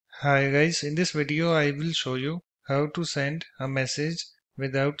Hi guys, in this video I will show you how to send a message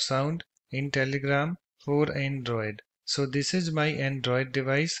without sound in Telegram for Android. So this is my Android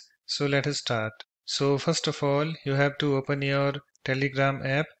device. So let us start. So first of all you have to open your Telegram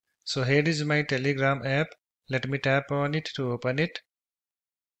app. So here is my Telegram app. Let me tap on it to open it.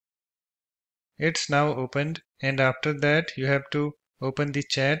 It's now opened, and after that you have to open the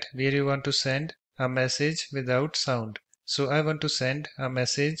chat where you want to send a message without sound. So I want to send a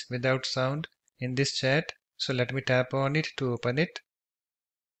message without sound in this chat. So let me tap on it to open it.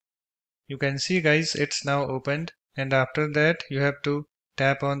 You can see guys, it's now opened, and after that you have to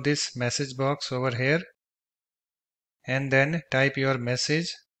tap on this message box over here and then type your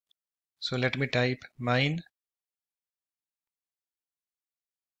message. So let me type mine.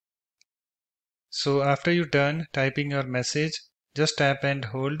 So after you done typing your message, just tap and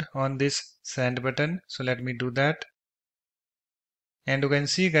hold on this send button. So let me do that. And you can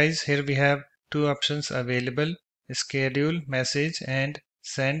see guys, here we have two options available: schedule message and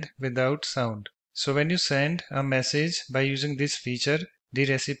send without sound. So when you send a message by using this feature, the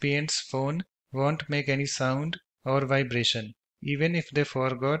recipient's phone won't make any sound or vibration, even if they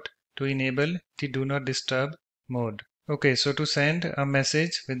forgot to enable the do not disturb mode. Okay, so to send a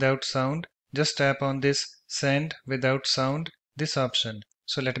message without sound, just tap on this send without sound, this option.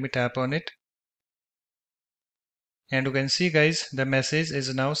 So let me tap on it. And you can see guys, the message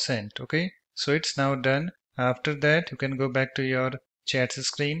is now sent. Okay, so it's now done. After that you can go back to your chat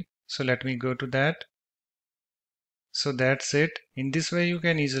screen. So let me go to that. So that's it. In this way you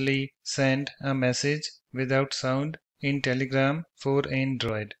can easily send a message without sound in Telegram for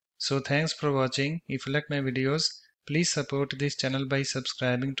Android. So thanks for watching. If you like my videos, please support this channel by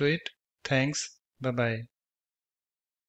subscribing to it. Thanks. Bye bye.